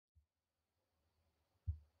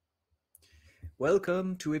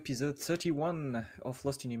Welcome to episode 31 of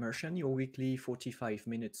Lost in Immersion, your weekly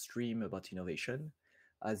 45-minute stream about innovation.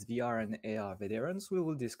 As VR and AR veterans, we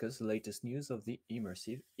will discuss the latest news of the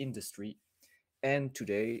immersive industry. And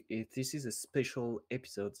today, this is a special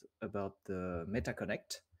episode about the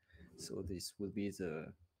MetaConnect. So this will be the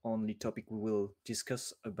only topic we will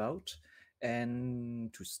discuss about.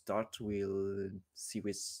 And to start, we'll see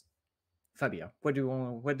with Fabia. What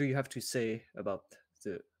do you have to say about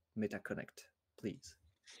the MetaConnect, please?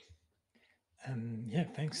 Yeah,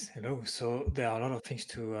 thanks. Hello. So there are a lot of things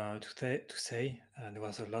to say. There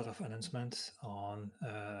was a lot of announcements on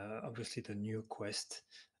obviously the new Quest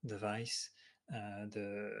device,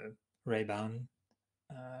 the Rayban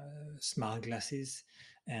smart glasses,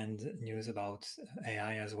 and news about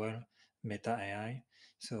AI as well, Meta AI.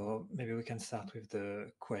 So maybe we can start with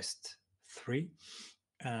the Quest 3.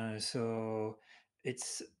 So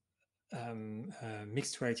it's a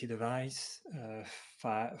mixed reality device,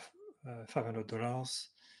 $500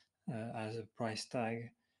 as a price tag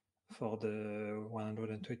for the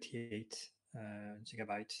 128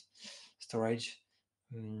 gigabyte storage.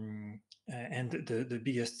 Mm, and the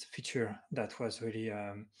biggest feature that was really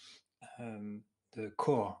um, the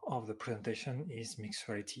core of the presentation is mixed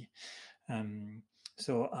reality. Um,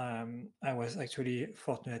 I was actually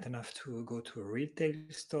fortunate enough to go to a retail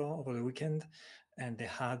store over the weekend, and they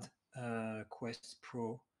had Quest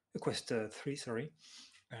Pro, Quest 3, sorry.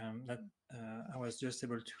 That I was just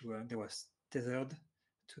able to. They was tethered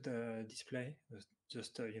to the display. It was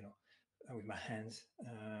just with my hands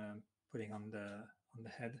putting on the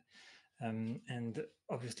head. And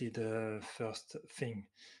obviously, the first thing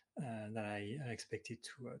that I expected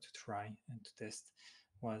to try and to test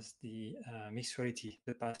was the mixed reality,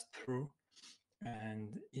 the pass through,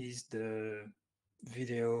 and is the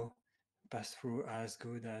video pass through as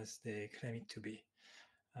good as they claim it to be?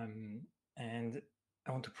 Um, and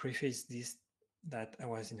I want to preface this that I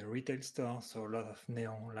was in a retail store, so a lot of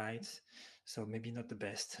neon lights, so maybe not the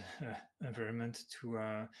best environment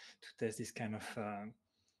to test this kind of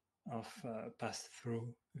pass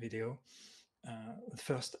through video.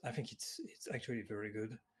 First, I think it's actually very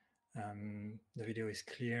good. The video is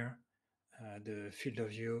clear. The field of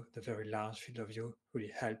view, the very large field of view,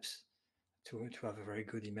 really helps to have a very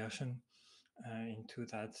good immersion into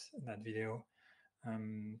that video.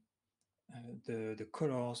 Um, the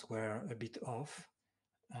colors were a bit off,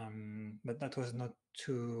 but that was not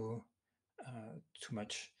too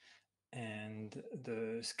much. And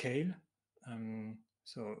the scale.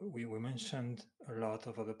 So we mentioned a lot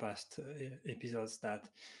over the past episodes that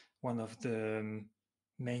one of the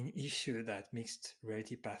main issue that mixed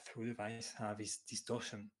reality path-through device have is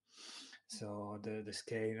distortion. So the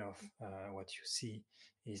scale of what you see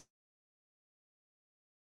is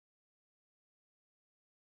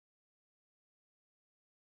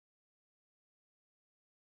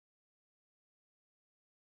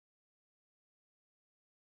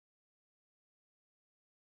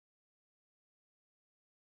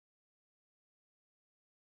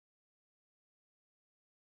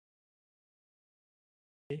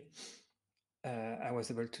I was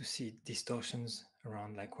able to see distortions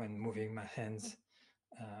around, like when moving my hands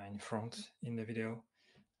in front in the video.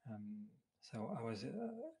 So I was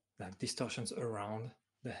like distortions around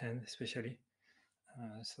the hand, especially,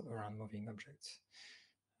 so around moving objects.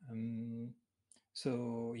 Um,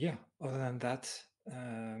 so yeah, other than that,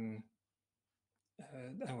 um,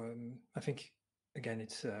 I think again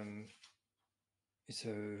it's a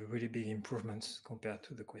really big improvement compared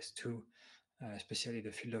to the Quest 2, especially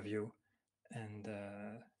the field of view and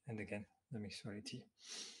again the mixed reality.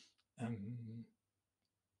 Um,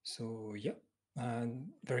 so yeah,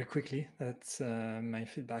 very quickly, that's my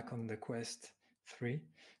feedback on the Quest 3,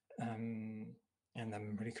 um, and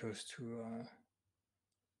I'm really close to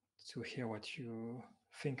hear what you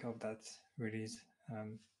think of that release,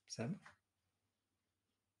 Sam.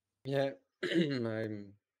 Yeah,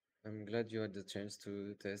 I'm glad you had the chance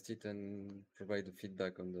to test it and provide the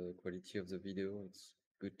feedback on the quality of the video. It's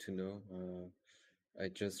good to know. I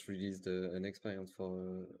just released an experience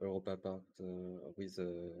for Europa Park with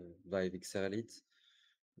Vive XR Elite,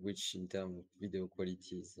 which in terms of video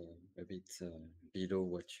quality is a bit below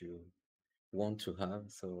what you want to have.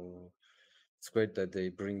 So it's great that they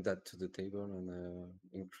bring that to the table and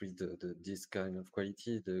increase this kind of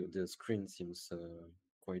quality. The screen seems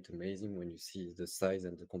quite amazing when you see the size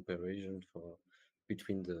and the comparison for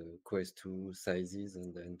between the Quest 2 sizes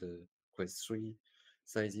and the Quest 3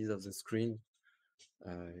 sizes of the screen.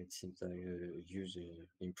 It seems like a huge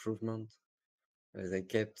improvement. They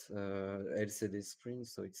kept LCD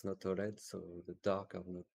screens, so it's not OLED, so the dark are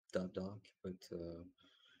not that dark, but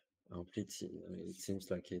It seems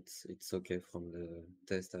like it's okay from the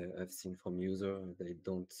test I've seen from user. They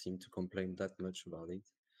don't seem to complain that much about it.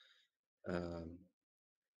 Um,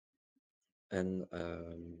 and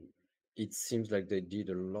it seems like they did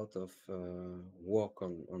a lot of work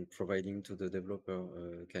on providing to the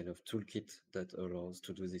developer a kind of toolkit that allows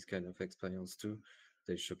to do this kind of experience too.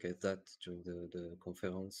 They showcase that during the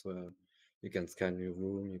conference where you can scan your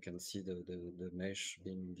room, you can see the mesh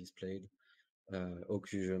being displayed,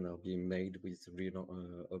 occlusion are being made with real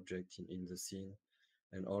object in the scene,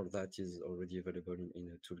 and all that is already available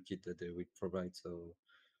in a toolkit that they will provide. So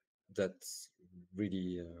that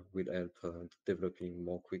really will help developing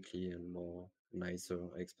more quickly and more nicer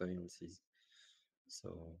experiences.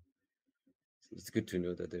 So it's good to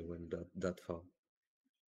know that they went that far.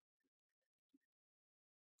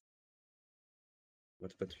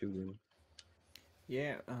 What about you, Will?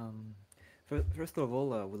 Yeah. First of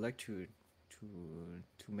all, I would like to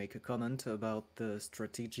to make a comment about the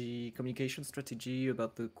strategy, communication strategy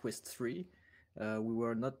about the Quest 3. We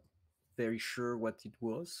were not very sure what it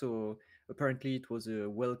was, so apparently it was a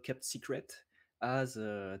well kept secret. As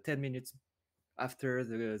 10 minutes after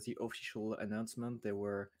the official announcement, there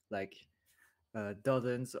were like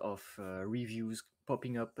dozens of reviews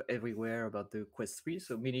popping up everywhere about the Quest 3.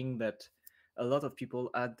 So meaning that a lot of people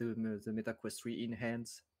had the Meta Quest 3 in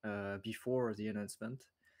hands before the announcement,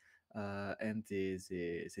 and they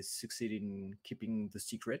succeed in keeping the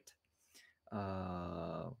secret.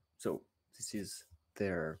 So this is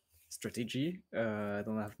their strategy. I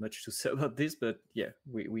don't have much to say about this, but yeah,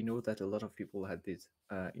 we know that a lot of people had this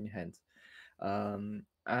in hand.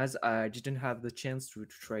 As I didn't have the chance to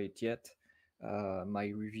try it yet, my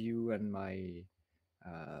review and my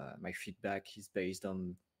feedback is based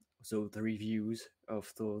on the reviews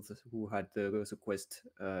of those who had the quest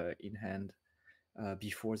in hand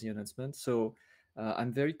before the announcement. So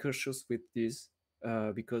I'm very cautious with this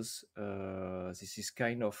because this is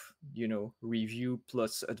kind of review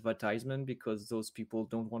plus advertisement because those people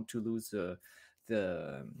don't want to lose the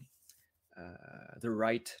the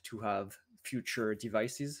right to have future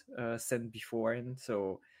devices sent beforehand.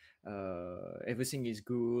 So everything is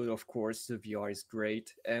good. Of course, the VR is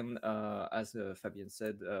great, and as Fabian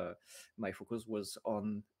said, my focus was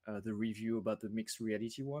on the review about the mixed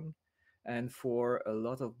reality one, and for a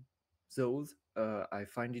lot of those. I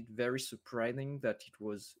find it very surprising that it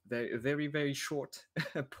was very short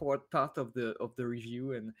part of the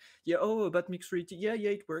review, and yeah, oh, about mixed reality, yeah,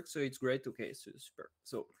 it works, so it's great, okay, so super.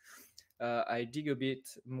 So I dig a bit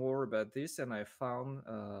more about this, and I found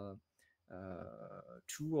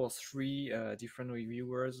two or three different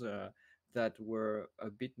reviewers that were a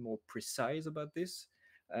bit more precise about this.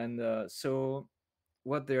 And so,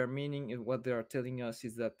 what they are meaning and what they are telling us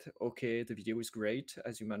is that okay, the video is great,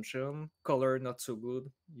 as you mentioned, color not so good.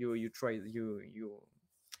 You try you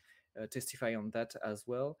testify on that as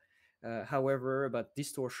well. However, about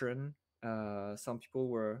distortion, some people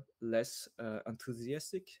were less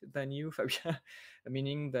enthusiastic than you, Fabian,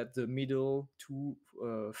 meaning that the middle to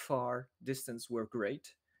far distance were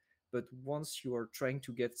great, but once you are trying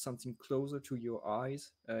to get something closer to your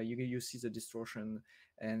eyes, you see the distortion,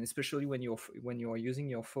 and especially when you are using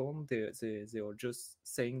your phone, they are just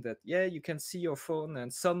saying that yeah, you can see your phone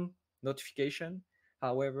and some notification.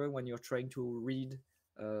 However, when you're trying to read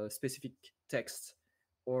specific text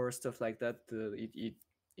or stuff like that,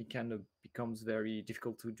 it kind of becomes very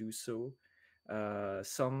difficult to do so.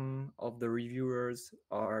 Some of the reviewers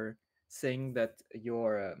are saying that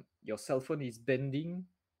your cell phone is bending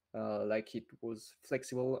like it was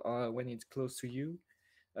flexible when it's close to you.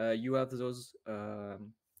 You have those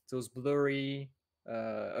blurry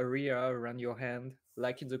area around your hand,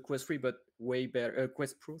 like in the Quest 3, but way better.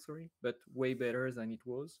 Quest Pro, sorry, but way better than it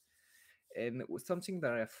was. And it was something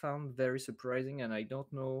that I found very surprising, and I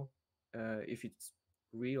don't know if it's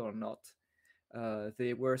real or not.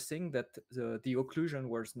 They were saying that the occlusion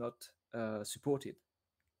was not supported,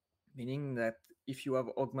 meaning that if you have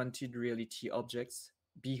augmented reality objects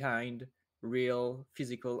behind real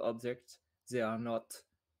physical objects, they are not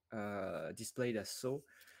displayed as so,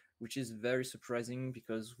 which is very surprising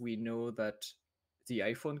because we know that the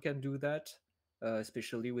iPhone can do that,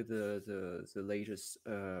 especially with the latest.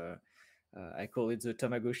 I call it the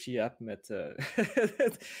Tamagotchi app, but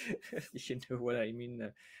you know what I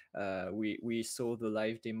mean. We saw the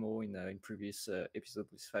live demo in previous episode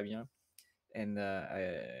with Fabien, and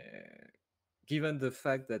given the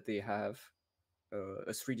fact that they have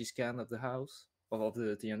a 3D scan of the house of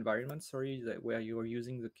the environment, sorry, that where you are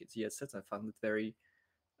using the headsets, I found it very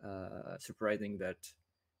surprising that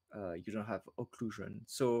you don't have occlusion.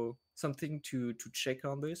 So something to check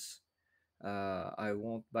on this. I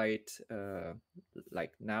won't buy it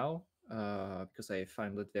like now because I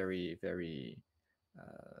find it uh,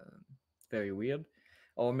 very weird.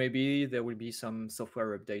 Or maybe there will be some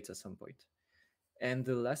software updates at some point. And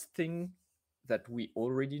the last thing that we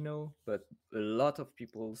already know, but a lot of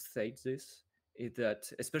people say this, is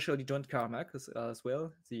that especially John Carmack as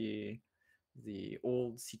well, the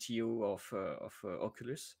old CTO of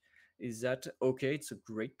Oculus, is that okay? It's a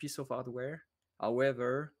great piece of hardware.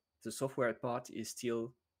 However, the software part is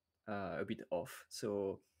still a bit off.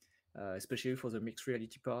 So, especially for the mixed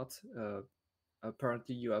reality part,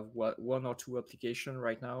 apparently you have one or two application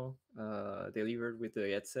right now delivered with the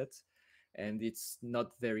headset, and it's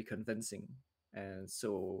not very convincing. And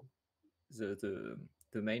so the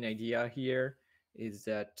the main idea here is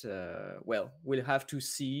that well, we'll have to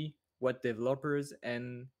see what developers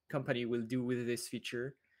and company will do with this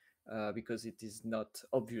feature because it is not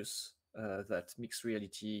obvious that mixed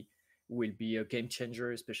reality will be a game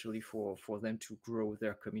changer, especially for them to grow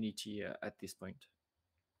their community at this point.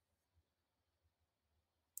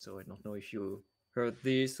 So I don't know if you heard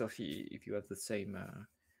this or if you have the same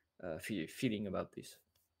feeling about this.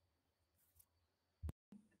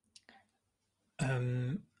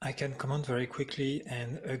 I can comment very quickly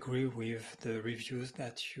and agree with the reviews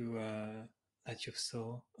that you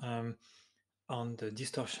saw on the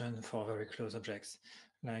distortion for very close objects.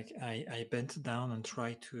 Like I bent down and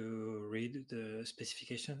tried to read the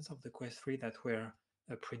specifications of the Quest 3 that were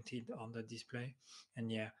printed on the display,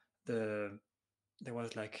 and yeah, there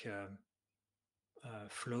was like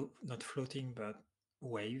not floating, but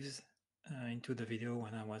waves into the video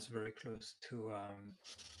when I was very close to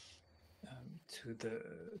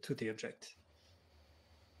the object.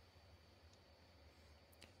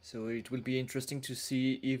 So it will be interesting to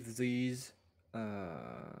see if these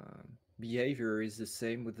uh, behavior is the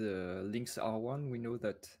same with the Lynx R1. We know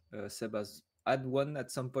that Seb has had one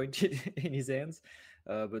at some point in his hands,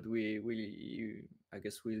 but I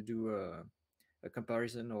guess we'll do a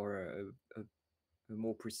comparison or a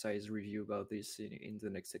more precise review about this in the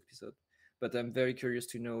next episode. But I'm very curious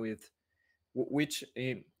to know if which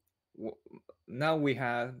now we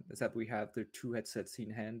have the two headsets in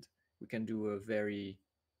hand, we can do a very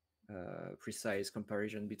precise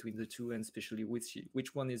comparison between the two, and especially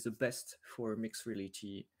which one is the best for mixed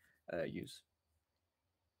reality use.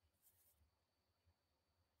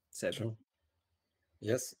 Seb. Sure.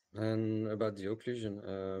 Yes, and about the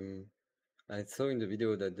occlusion, I saw in the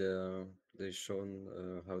video that they shown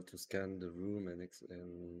how to scan the room and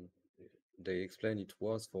they explained it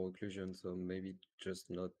was for occlusion, so maybe just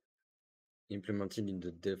not implemented in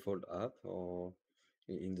the default app or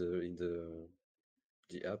in the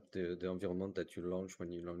app, the environment that you launch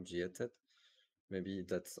when you launch the headset. Maybe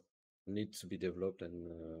that needs to be developed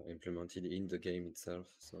and implemented in the game itself.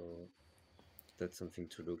 So that's something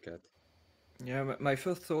to look at. Yeah, my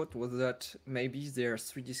first thought was that maybe their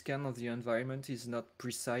 3D scan of the environment is not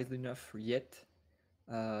precise enough yet,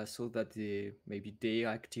 so that they maybe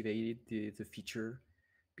deactivated the feature.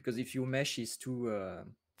 Because if your mesh is too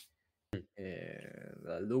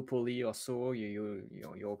low poly or so, your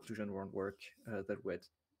occlusion won't work that well,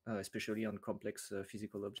 especially on complex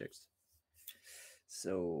physical objects.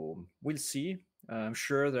 So we'll see. I'm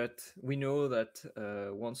sure that we know that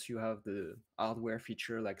once you have the hardware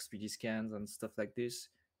feature like 3D scans and stuff like this,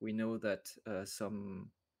 we know that some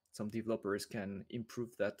developers can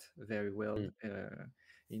improve that very well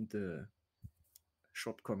in the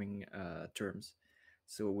shortcoming terms.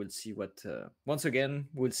 So we'll see what once again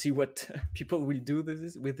we'll see what people will do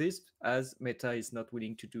with this, as Meta is not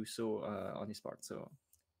willing to do so on his part. So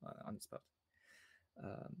on his part.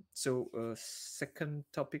 Second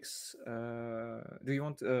topics. Do you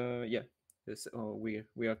want? Yeah. Yes,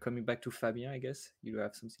 we are coming back to Fabien. I guess you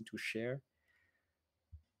have something to share.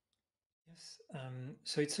 Yes.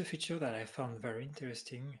 So it's a feature that I found very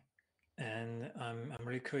interesting, and I'm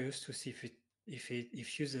really curious to see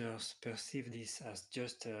if users perceive this as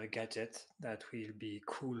just a gadget that will be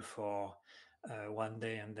cool for one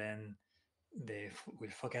day and then they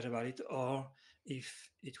will forget about it, or if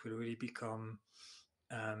it will really become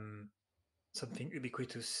um, something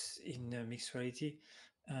ubiquitous in mixed reality.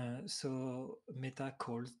 So Meta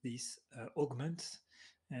calls this augment,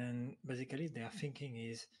 and basically their thinking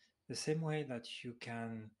is the same way that you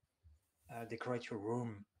can decorate your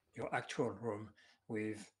room, your actual room,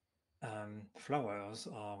 with flowers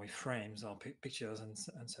or with frames or pictures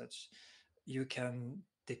and such. You can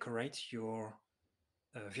decorate your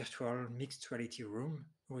virtual mixed reality room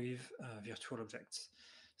with virtual objects.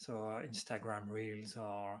 So Instagram reels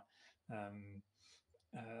or um,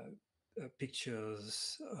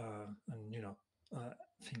 pictures and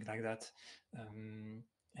things like that.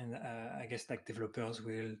 And I guess like developers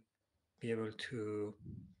will be able to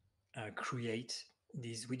create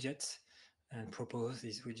these widgets and propose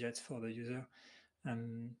these widgets for the user.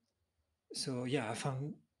 So yeah, I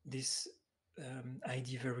found this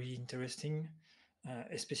idea very interesting,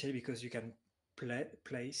 especially because you can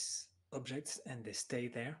place objects and they stay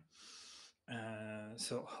there.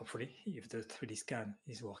 So hopefully, if the 3D scan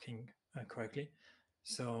is working correctly,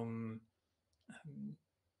 so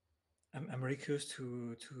I'm really curious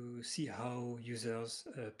to see how users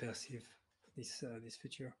perceive this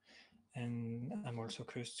feature, and I'm also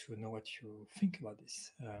curious to know what you think about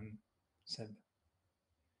this, Seb.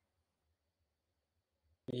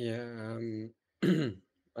 Yeah,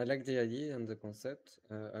 I like the idea and the concept.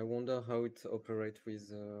 I wonder how it operates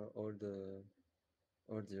with all the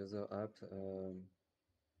other apps,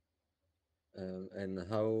 and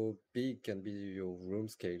how big can be your room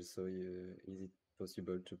scale. So, is it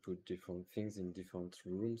possible to put different things in different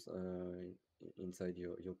rooms inside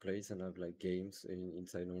your place and have like games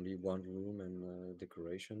inside only one room and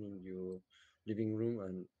decoration in your living room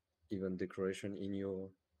and even decoration in your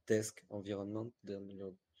desk environment, then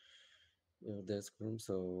your desk room.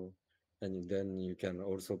 So, and then you can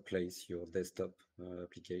also place your desktop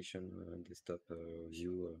application, desktop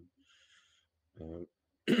view, and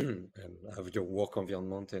have your work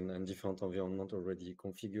environment and different environment already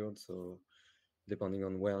configured. So, depending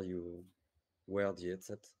on where the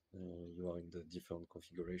headset, you are in the different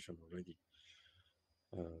configuration already.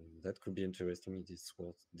 That could be interesting if this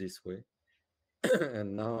works this way.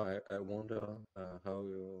 And now I wonder how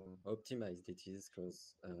optimized it is,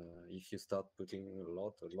 because if you start putting a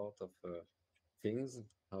lot of things,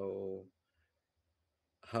 how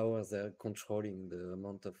are they controlling the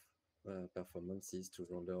amount of performances to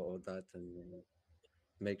render all that and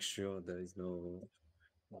make sure there is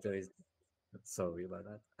sorry about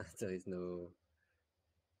that there is no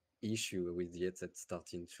issue with the headset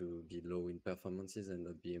starting to be low in performances and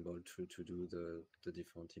not be able to do the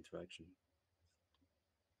different interaction.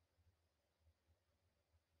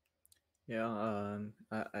 Yeah,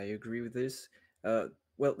 I agree with this. Uh,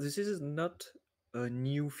 well, this is not a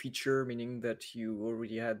new feature, meaning that you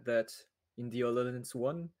already had that in the HoloLens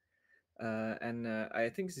 1. And I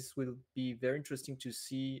think this will be very interesting to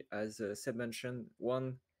see, as Seb mentioned,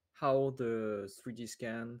 one, how the 3D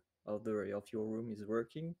scan of your room is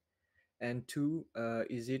working, and two,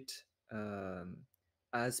 is it um,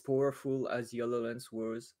 as powerful as the HoloLens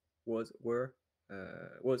was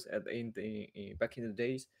back in the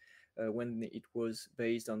days when it was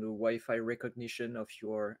based on the Wi-Fi recognition of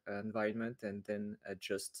your environment and then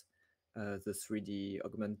adjust the 3D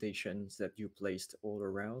augmentations that you placed all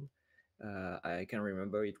around. I can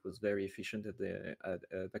remember it was very efficient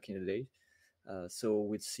back in the day. So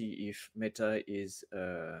we'll see if Meta is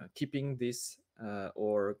keeping this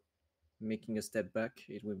or making a step back.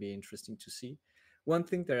 It will be interesting to see. One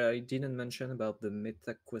thing that I didn't mention about the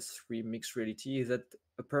Meta Quest 3 mixed reality is that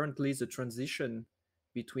apparently the transition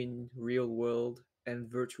between real world and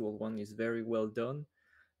virtual one is very well done.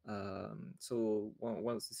 So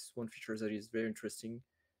this is one feature that is very interesting.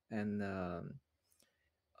 And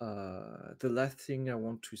the last thing I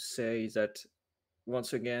want to say is that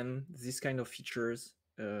once again, these kind of features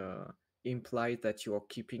imply that you are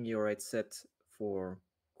keeping your headset for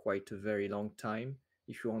quite a very long time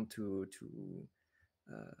if you want to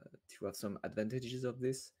have some advantages of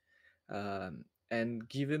this. And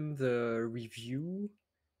given the review,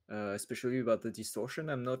 especially about the distortion,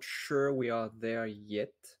 I'm not sure we are there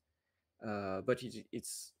yet, but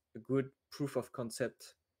it's a good proof of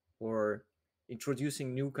concept or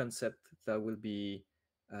introducing new concept that will be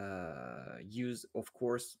used, of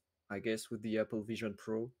course, I guess, with the Apple Vision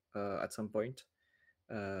Pro at some point.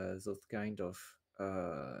 Those kind of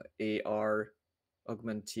AR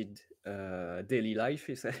augmented daily life,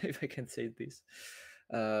 if I can say this.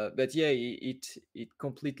 But yeah, it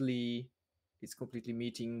completely it's completely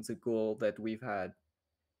meeting the goal that we've had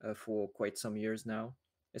for quite some years now,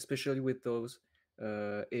 especially with those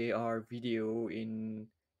AR video in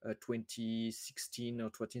 2016 or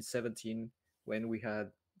 2017 when we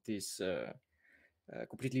had this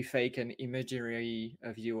completely fake and imaginary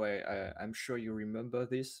video. I'm sure you remember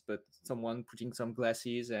this, but someone putting some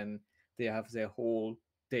glasses and they have their whole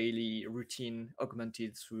daily routine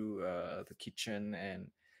augmented through the kitchen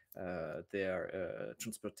and their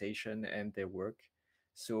transportation and their work.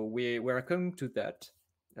 So we're coming to that.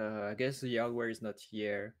 I guess the hardware is not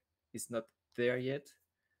here, it's not there yet,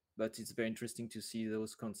 but it's very interesting to see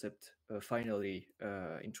those concepts finally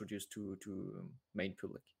introduced to main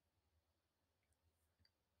public.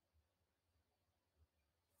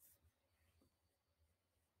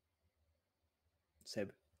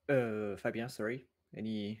 Seb. Fabien, sorry.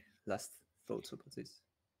 Any last thoughts about this?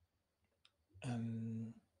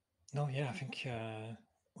 Um, no, yeah, I think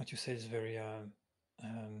what you said is very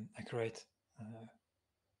accurate.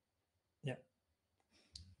 Yeah.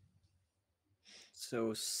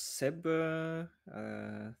 So, Seb,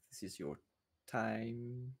 this is your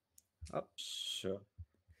time up. Sure.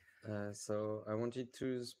 So I wanted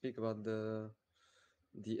to speak about the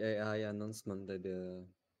AI announcement that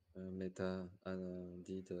Meta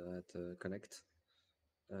did at Connect,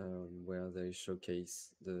 where they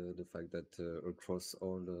showcase the fact that across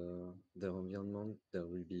all the environment there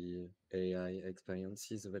will be AI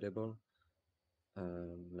experiences available,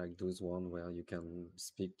 like those one where you can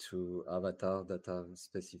speak to avatar that have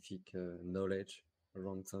specific knowledge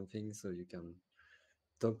around something, so you can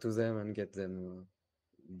talk to them and get them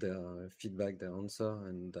their feedback, their answer,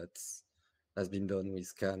 and that's has been done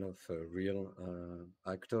with kind of real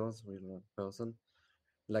actors, real person,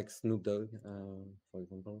 like Snoop Dogg, for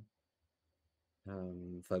example.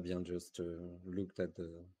 Fabian just looked at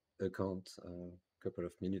the account a couple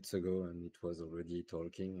of minutes ago, and it was already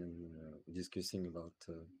talking and discussing about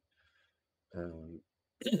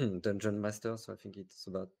Dungeon Master. So I think it's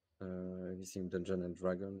about everything Dungeon and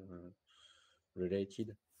Dragon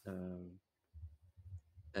related.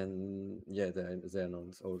 And yeah, they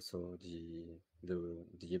announced also the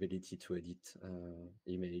ability to edit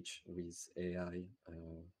image with AI,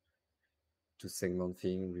 to segment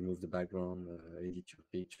thing, remove the background, edit your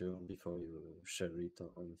picture before you share it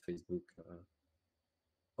on Facebook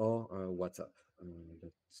or WhatsApp.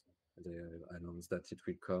 That they announced that it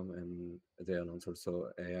will come, and they announced also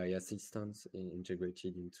AI assistants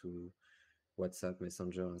integrated into WhatsApp,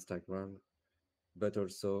 Messenger, Instagram, but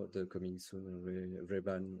also the coming soon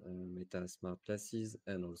Rayban Meta Smart Glasses,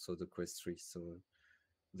 and also the Quest 3. So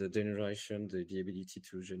the generation, the ability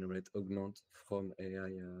to generate augment from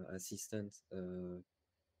AI assistant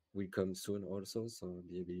will come soon also. So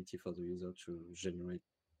the ability for the user to generate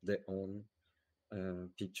their own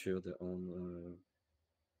picture, their own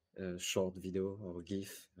short video or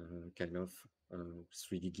GIF, kind of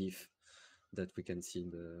 3D GIF that we can see in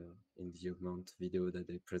the augment video that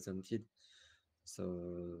they presented.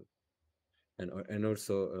 So and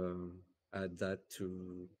also add that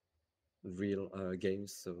to real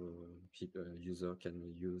games, so people user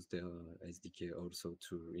can use their SDK also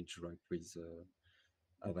to interact with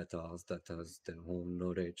avatars that has their own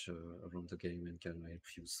knowledge around the game and can help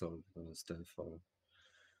you solve stuff.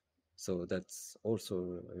 So that's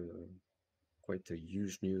also quite a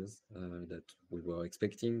huge news that we were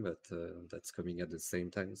expecting, but that's coming at the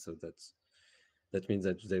same time. So that means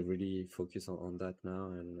that they really focus on that now,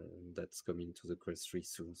 and that's coming to the Quest 3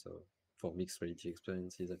 soon. So for mixed reality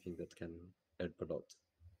experiences, I think that can help a lot.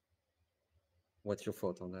 What's your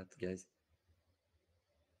thought on that, guys?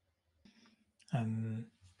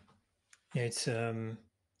 Yeah, it's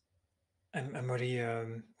I'm really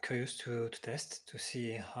curious to test to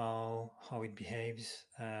see how it behaves,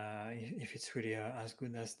 if it's really as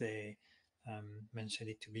good as they mentioned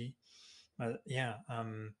it to be. But yeah,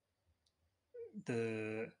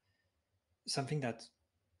 the something that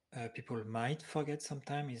people might forget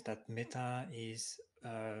sometimes is that Meta is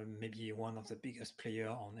maybe one of the biggest player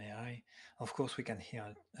on AI. Of course, we can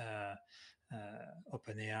hear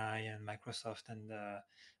OpenAI and Microsoft and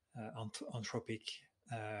Anthropic,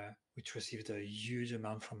 which received a huge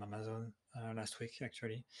amount from Amazon last week,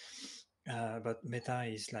 actually. But Meta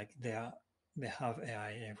is like they have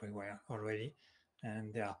AI everywhere already,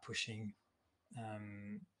 and they are pushing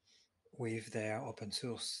um, with their open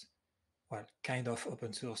source, well, kind of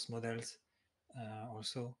open source models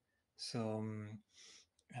also. So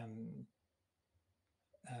um,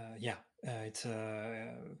 yeah,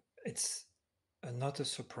 it's not a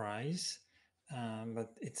surprise,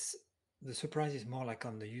 but it's the surprise is more like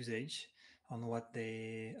on the usage, on what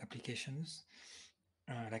the applications.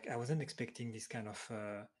 Like I wasn't expecting this kind of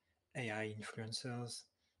AI influencers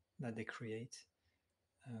that they create.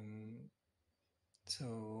 Um,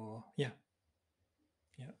 so yeah,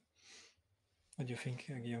 yeah. What do you think,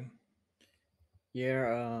 Guillaume?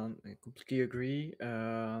 Yeah, I completely agree.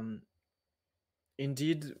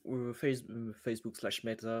 Indeed, Facebook slash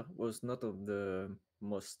Meta was not of the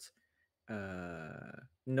most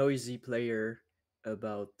noisy player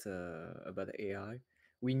about AI.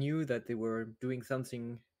 We knew that they were doing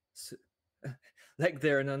something s- like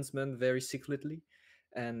their announcement very secretly,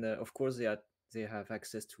 and of course they have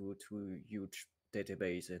access to huge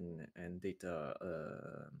database and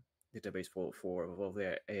database for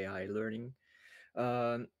their AI learning.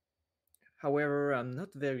 Um, However, I'm not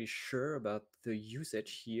very sure about the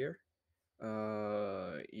usage here.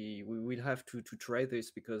 We will will have to try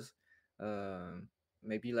this because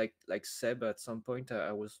maybe like Seb at some point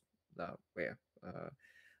I was where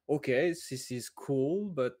okay, this is cool,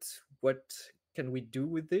 but what can we do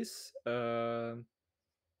with this?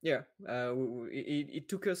 Yeah, it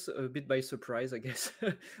took us a bit by surprise, I guess.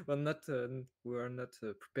 We were not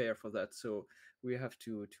prepared for that, so we have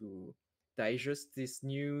to digest this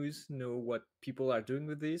news, know what people are doing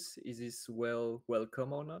with this. Is this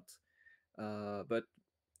welcome or not? But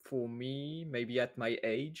for me, maybe at my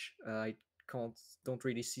age, I can't don't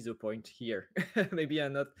really see the point here. Maybe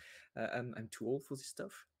I'm not I'm too old for this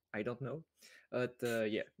stuff. I don't know, but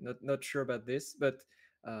yeah, not sure about this. But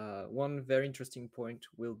one very interesting point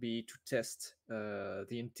will be to test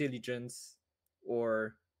the intelligence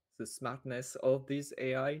or the smartness of this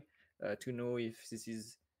AI to know if this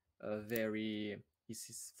is very this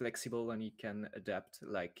is flexible and it can adapt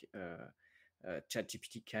like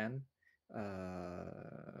ChatGPT can.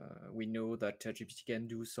 We know that ChatGPT can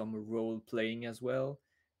do some role playing as well,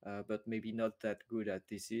 but maybe not that good at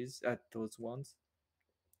those ones.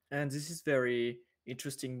 And this is very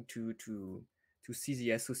interesting to see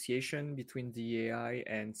the association between the AI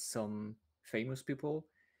and some famous people.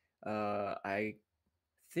 I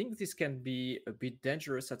think this can be a bit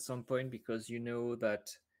dangerous at some point because you know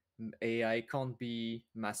that AI can't be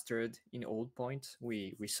mastered in all points.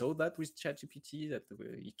 We saw that with ChatGPT that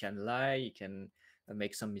it can lie, it can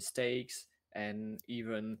make some mistakes, and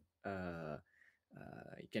even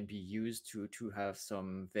it can be used to have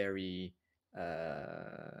some very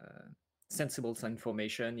sensible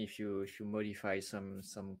information if you modify some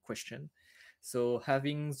question. So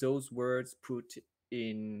having those words put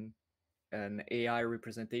in an AI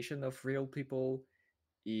representation of real people,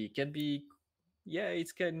 it can be yeah, it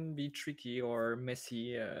can be tricky or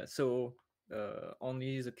messy. So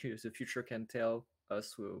only the future can tell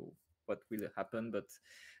us what will happen. But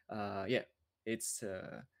yeah, it's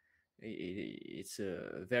it's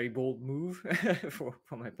a very bold move for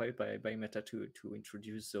my part by Meta to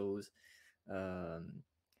introduce those um,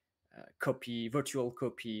 virtual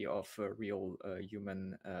copy of real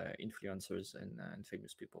human influencers and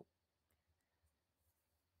famous people.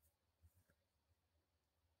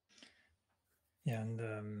 Yeah,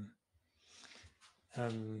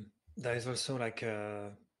 and there is also um,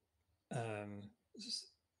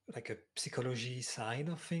 like a psychology side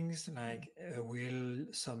of things. Like, will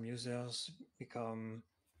some users become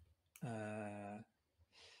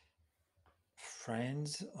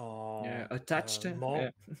friends Yeah, or attached. more Yeah.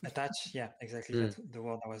 attached? Yeah, exactly. Mm. That's the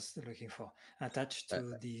word I was looking for. Attached Uh,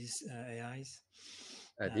 to these AIs.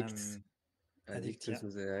 addicts, Addict, addicted yeah. to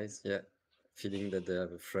the eyes. Yeah, feeling that they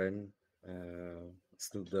have a friend.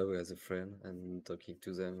 Snoop Dogg has a friend, and talking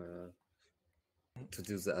to them to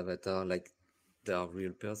do the avatar like they are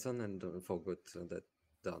real person, and don't forget that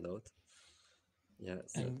they are not. Yeah,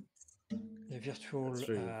 so And the virtual, that's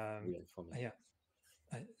really weird for me. yeah.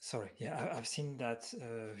 Sorry, yeah, I've seen that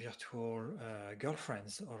virtual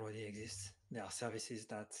girlfriends already exist. There are services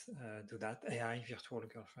that do that, AI virtual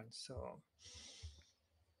girlfriends. So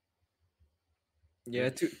Yeah,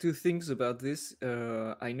 two things about this.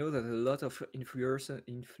 I know that a lot of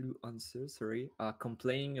influencers, sorry, are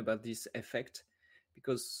complaining about this effect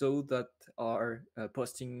because so that are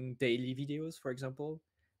posting daily videos, for example,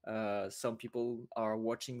 some people are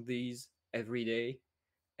watching these every day,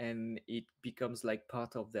 and it becomes like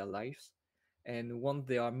part of their lives. And once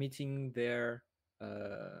they are meeting their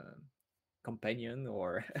uh, companion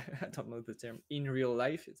or I don't know the term in real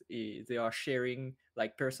life, they are sharing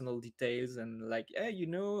like personal details and like, hey,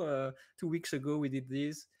 2 weeks ago we did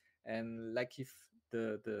this, and like if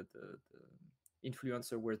the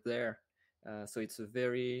influencer were there. So it's a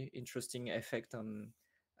very interesting effect on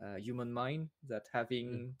human mind that Mm.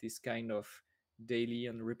 having this kind of daily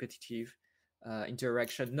and repetitive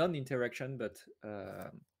interaction, non-interaction, but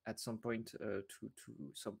at some point to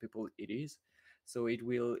some people it is, so it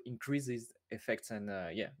will increase these effects. And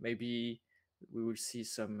yeah, maybe we will see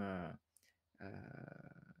some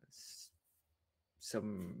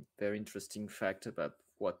very interesting fact about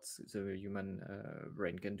what the human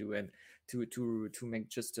brain can do. And to make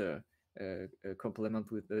just a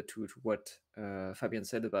compliment with to what Fabian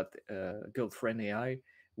said about girlfriend AI,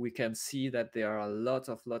 we can see that there are lots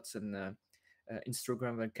and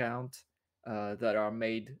Instagram account that are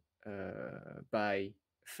made by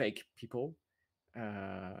fake people.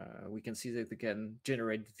 We can see that they can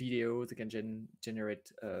generate video, they can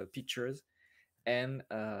generate pictures, and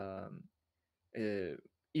uh,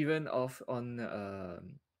 even off on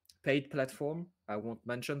paid platform. I won't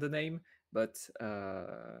mention the name, but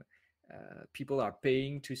people are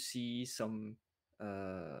paying to see some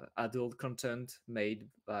adult content made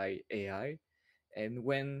by AI. And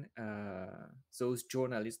when those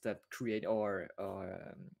journalists that create or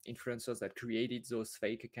influencers that created those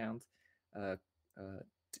fake accounts, uh, uh,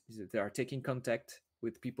 they are taking contact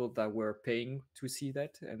with people that were paying to see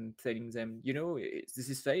that and telling them, you know, this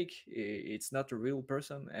is fake, it's not a real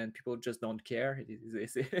person, and people just don't care.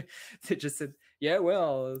 They just said, yeah,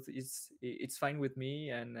 well, it's fine with me,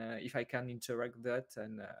 and if I can interact with that,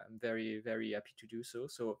 and I'm very very happy to do so.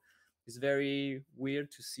 So it's very weird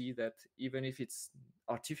to see that even if it's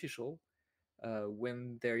artificial,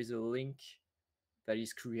 when there is a link that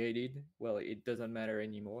is created, well, it doesn't matter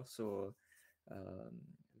anymore. So um,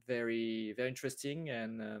 very very interesting,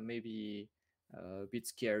 and maybe a bit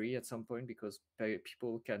scary at some point, because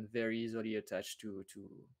people can very easily attach to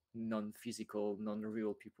non-physical,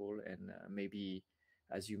 non-real people, and maybe,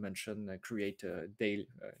 as you mentioned, create a daily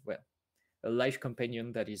well, a life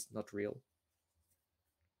companion that is not real.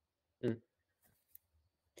 Mm.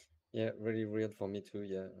 Yeah, really weird for me too.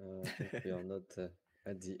 Yeah, I think we are not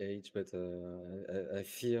at the age, but I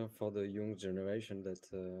fear for the young generation that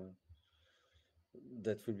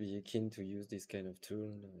that will be keen to use this kind of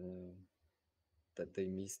tool, that they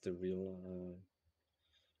miss the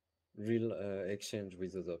real exchange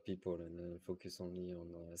with other people, and focus only on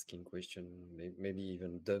asking question, maybe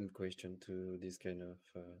even dumb question to this kind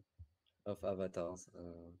of avatars,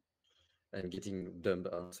 and getting dumb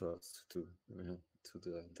answers to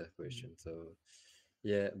their question. So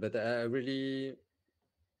yeah, but I really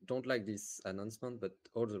don't like this announcement, but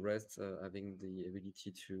all the rest, having the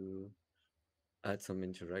ability to add some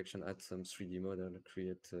interaction, add some 3D model,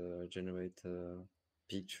 create, generate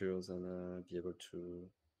pictures, and be able to,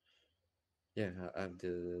 yeah, have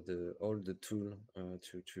the all the tool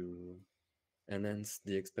to enhance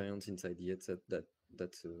the experience inside the headset.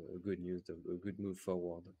 That's a good news, a good move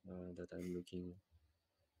forward, that I'm looking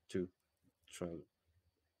to try.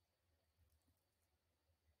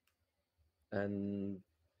 And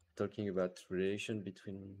talking about relation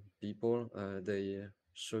between people, they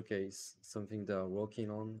showcase something they are working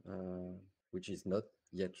on, which is not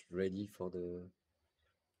yet ready for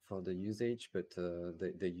the usage, but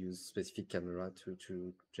they use specific camera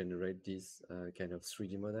to generate this kind of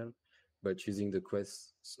 3D model, but using the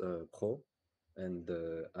Quest Pro and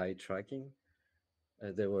the eye tracking,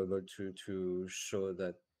 they were able to show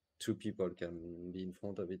that two people can be in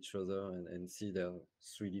front of each other and see their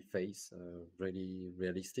 3D face, really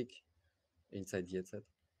realistic inside the headset,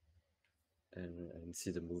 and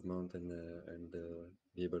see the movement, and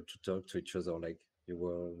be able to talk to each other like you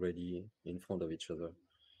were already in front of each other.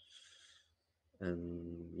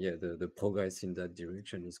 And yeah, the progress in that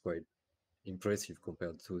direction is quite impressive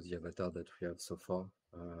compared to the avatar that we have so far.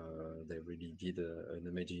 They really did an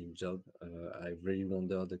amazing job. I really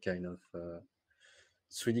wonder the kind of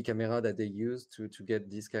 3D camera that they use to get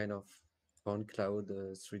this kind of point cloud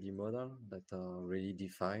 3D model that are really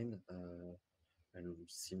defined, and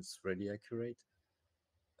seems really accurate.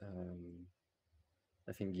 Um,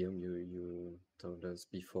 I think Guillaume, you told us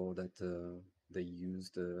before that they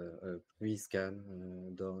used a pre-scan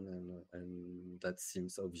done, and that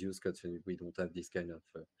seems obvious because we don't have this kind of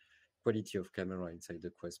quality of camera inside the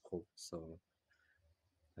Quest Pro. So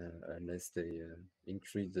unless they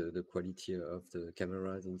increase the quality of the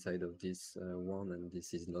cameras inside of this one, and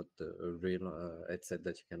this is not a real headset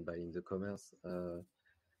that you can buy in the commerce,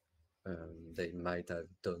 they might have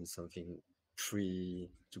done something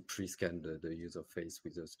to pre-scan the user face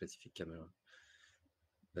with a specific camera.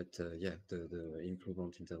 But yeah, the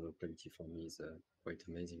improvement in terms of quality for me is quite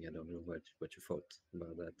amazing. I don't know what you thought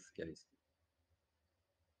about that, guys.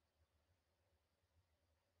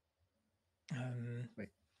 Wait.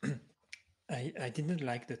 I didn't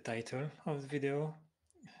like the title of the video.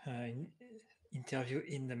 Interview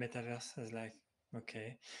in the metaverse. I was like,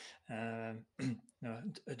 okay. No,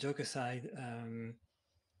 a joke aside,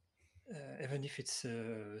 even if it's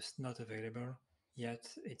not available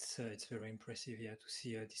yet, it's very impressive, yeah, to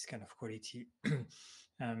see this kind of quality.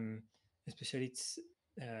 Especially it's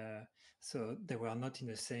so they were not in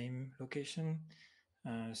the same location,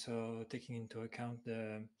 so taking into account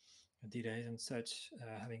the delays and such,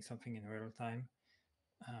 having something in real time,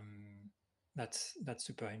 that's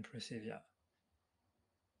super impressive, yeah.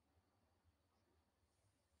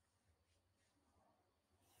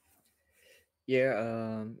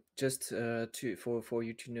 Yeah, just to for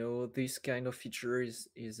you to know, this kind of feature is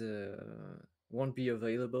won't be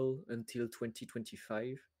available until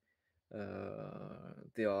 2025.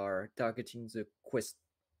 They are targeting the Quest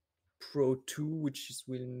Pro 2, which is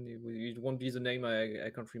when it won't be the name.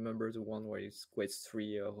 I can't remember the one where it's Quest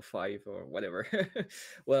 3 or 5 or whatever.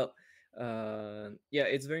 Well, Yeah,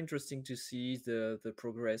 it's very interesting to see the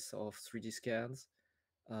progress of 3D scans.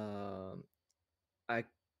 Um, I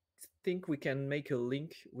think we can make a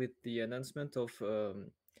link with the announcement of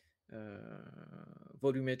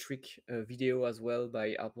volumetric video as well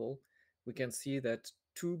by Apple. We can see that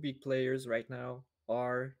two big players right now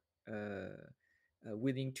are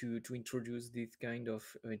willing to introduce this kind of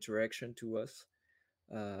interaction to us,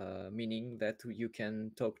 meaning that you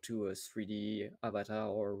can talk to a 3D avatar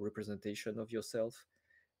or representation of yourself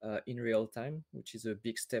in real time, which is a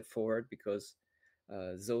big step forward because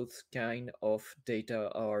those kind of data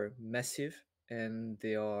are massive and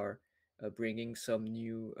they are bringing some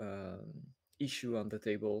new issue on the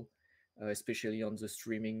table, especially on the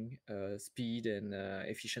streaming speed and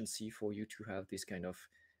efficiency for you to have this kind of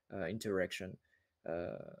interaction.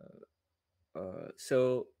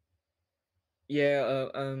 So yeah,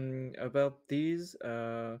 about these,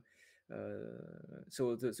 so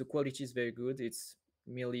the quality is very good. It's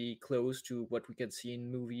merely close to what we can see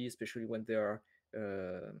in movies, especially when they are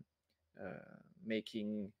uh,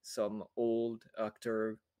 making some old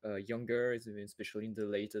actor younger, especially in the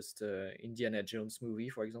latest Indiana Jones movie,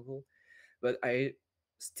 for example. But I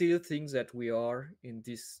still think that we are in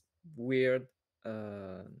this weird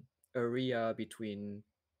uh, area between,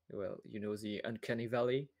 well, the uncanny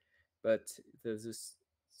valley, but there's this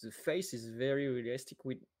the face is very realistic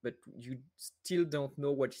with, but you still don't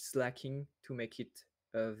know what is lacking to make it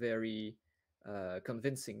very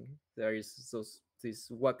convincing. There is this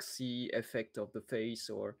waxy effect of the face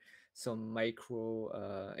or some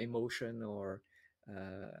micro emotion or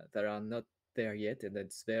that are not there yet, and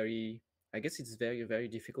it's very, I guess it's very very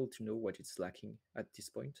difficult to know what it's lacking at this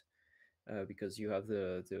point, because you have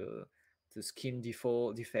the skin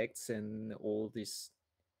default defects and all these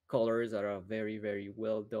colors that are very very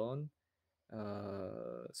well done.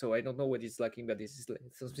 So I don't know what is lacking, but this is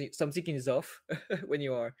like something is off when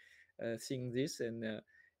you are seeing this, and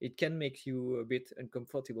it can make you a bit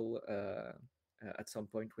uncomfortable at some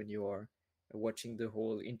point when you are watching the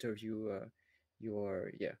whole interview. You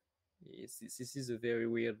are, yeah, this is a very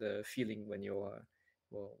weird feeling when you are,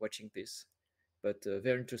 well, watching this, but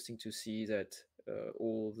very interesting to see that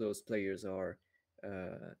all those players are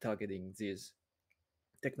targeting this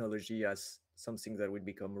technology as something that will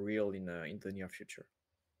become real in the near future.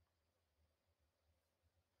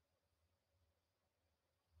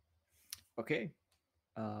 Okay,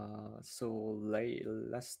 so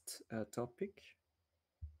last topic.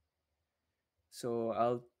 So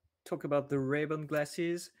I'll talk about the Rayban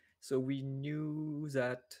glasses. So we knew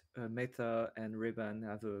that Meta and Rayban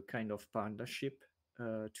have a kind of partnership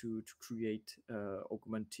to create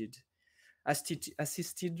augmented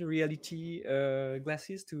assisted reality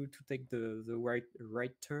glasses, to take the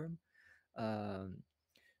right term. Um,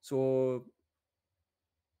 so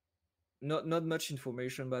not much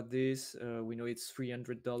information about this. We know it's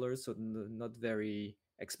 $300, so not very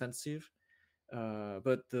expensive.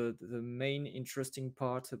 But the main interesting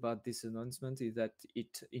part about this announcement is that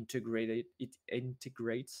it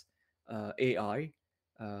integrates AI.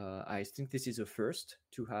 I think this is a first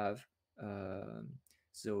to have um,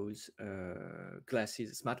 those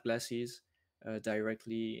glasses, smart glasses,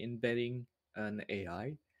 directly embedding an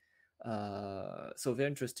AI. So very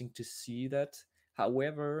interesting to see that.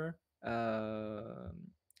 However, the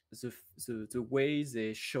way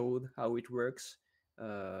they showed how it works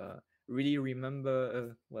uh, really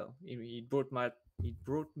remember. Well, it brought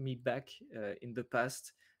me back in the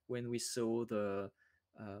past when we saw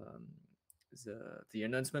um, the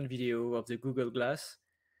announcement video of the Google Glass,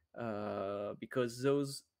 because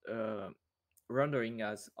those rendering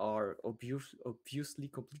as are obviously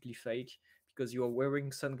completely fake because you are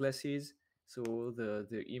wearing sunglasses, so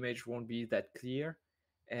the image won't be that clear,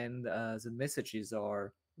 and the messages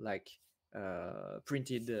are like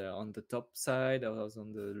printed on the top side or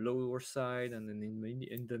on the lower side and then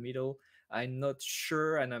in the middle. I'm not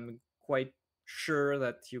sure, and I'm quite sure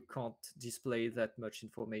that you can't display that much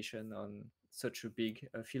information on such a big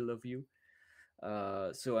field of view.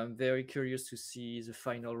 So I'm very curious to see the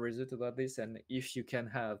final result about this and if you can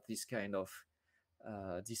have this kind of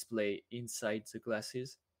display inside the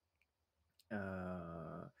glasses.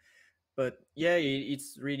 Uh, but yeah,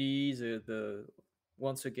 it's really the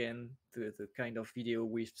once again the kind of video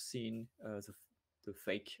we've seen, the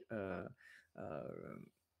fake uh,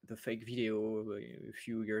 the fake video a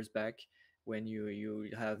few years back when you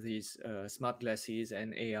have these smart glasses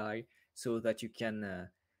and AI, so that you can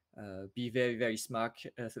be very very smart,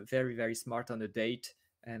 very very smart on a date,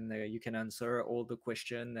 and you can answer all the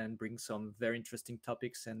question and bring some very interesting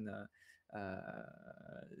topics uh,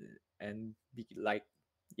 and be like,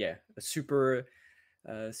 yeah, a super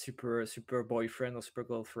super boyfriend or super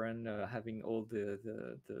girlfriend having all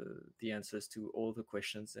the answers to all the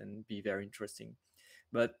questions and be very interesting.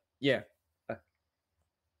 But yeah, uh,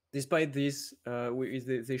 despite this,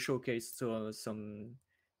 they showcased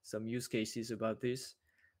some use cases about this.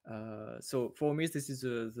 So for me, this is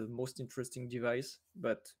the most interesting device,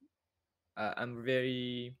 but I'm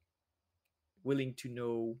very willing to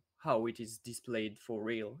know how it is displayed for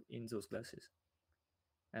real in those glasses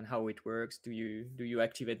and how it works. Do you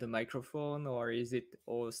activate the microphone, or is it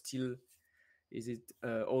or still is it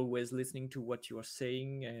always listening to what you are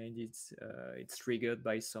saying, and it's triggered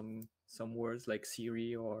by some words like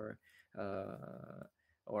Siri uh,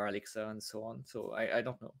 or Alexa and so on. So I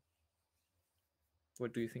don't know.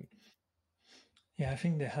 What do you think? Yeah, I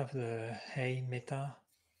think they have the Hey Meta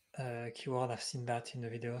keyword. I've seen that in the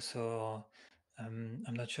video, so I'm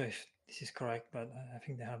not sure if this is correct, but I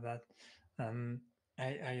think they have that. Um,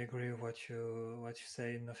 I agree with what you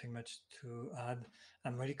say. Nothing much to add.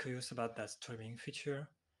 I'm really curious about that streaming feature.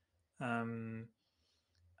 Um,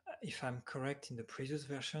 if I'm correct, in the previous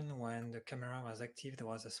version, when the camera was active, there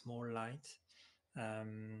was a small light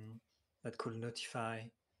um, that could notify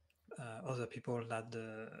other people that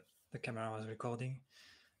the camera was recording.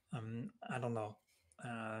 I don't know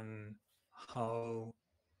how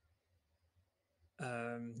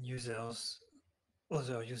users,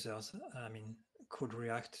 other users, I mean, could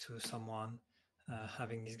react to someone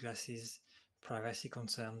having these glasses, privacy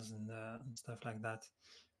concerns and stuff like that.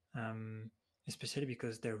 Um, Especially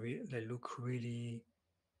because they look really,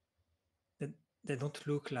 they, they don't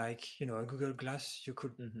look like, a Google Glass. You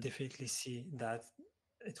could Mm-hmm. definitely see that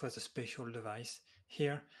it was a special device.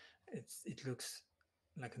 Here, it looks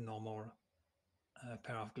like a normal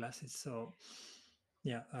pair of glasses. So,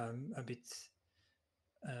 yeah, a bit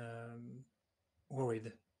um,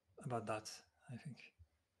 worried about that, I think.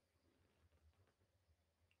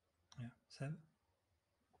 Yeah, Sam?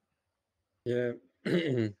 Yeah.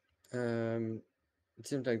 um, it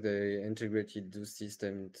seems like they integrated those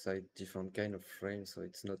system inside different kind of frames, so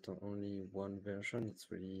it's not only one version. It's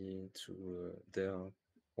really to their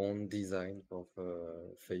own design of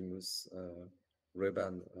famous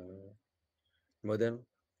Rayban model,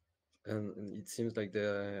 and it seems like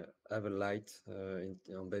they have a light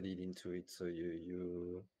embedded into it, so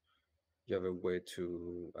you have a way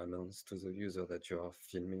to announce to the user that you are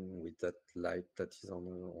filming with that light that is on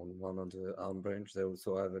one of the arm branch. They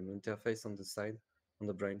also have an interface on the side, on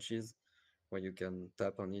the branches, where you can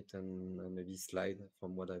tap on it and maybe slide,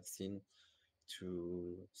 from what I've seen,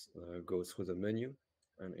 to go through the menu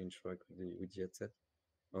and interact with the headset,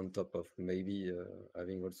 on top of maybe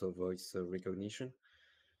having also voice recognition.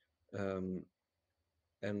 Um,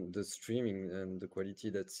 and the streaming and the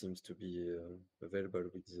quality that seems to be available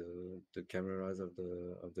with the cameras of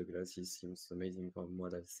the glasses seems amazing from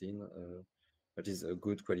what I've seen. That is a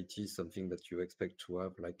good quality, something that you expect to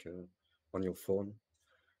have like on your phone.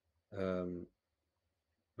 Um,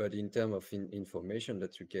 but in terms of information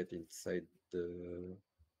that you get the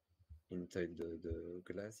the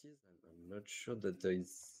glasses, I'm not sure that there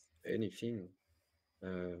is anything.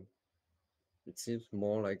 Uh, it seems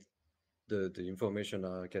more like the information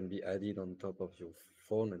can be added on top of your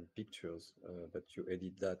phone and pictures, but you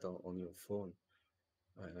edit that on your phone.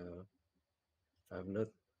 Uh, I've not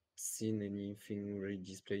seen anything really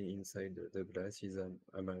displayed inside the glasses.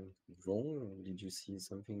 Am I wrong? Did you see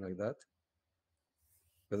something like that?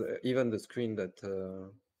 Because even the screen that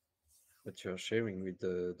you're sharing with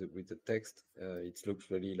with the text, it looks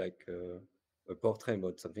really like a portrait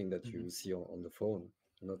mode, something that Mm-hmm. you see on the phone,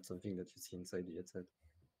 not something that you see inside the headset.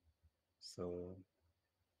 So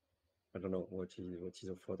I don't know what is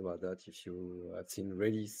your thought about that. If you have seen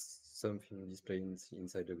really something displayed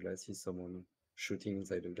inside the glasses, someone shooting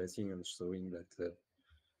inside the glasses and showing that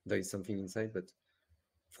there is something inside, but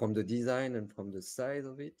from the design and from the size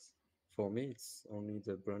of it, for me, it's only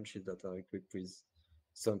the branches that are equipped with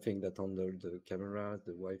something that handle the camera,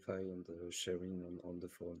 the Wi-Fi, and the sharing on the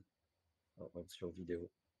phone of your video.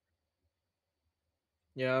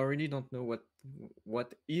 Yeah, I really don't know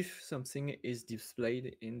what if something is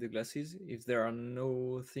displayed in the glasses. If there are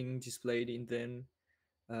no thing displayed in them,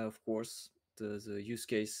 of course, the use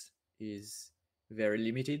case is very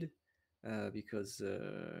limited because,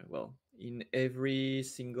 well, in every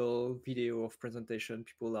single video of presentation,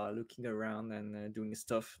 people are looking around and doing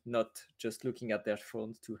stuff, not just looking at their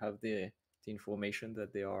phones to have the information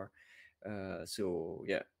that they are. So,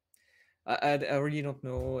 yeah, I really don't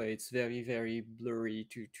know. It's very blurry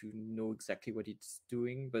to know exactly what it's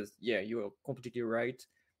doing. But yeah, you are completely right.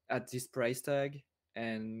 At this price tag,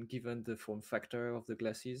 and given the form factor of the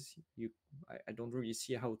glasses, I don't really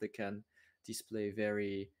see how they can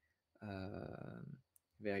display um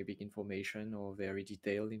very big information or very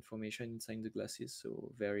detailed information inside the glasses.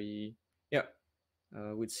 So very, yeah,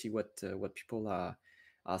 we'll see what people are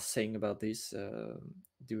saying about this,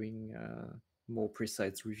 doing more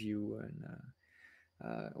precise review, and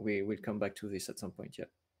we will come back to this at some point. Yeah.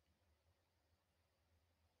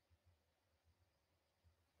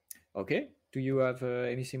 Okay. Do you have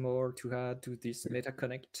anything more to add to this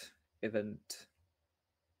MetaConnect event?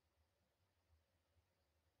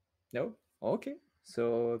 No? Okay.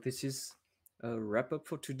 So this is a wrap up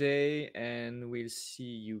for today, and we'll see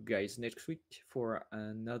you guys next week for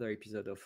another episode of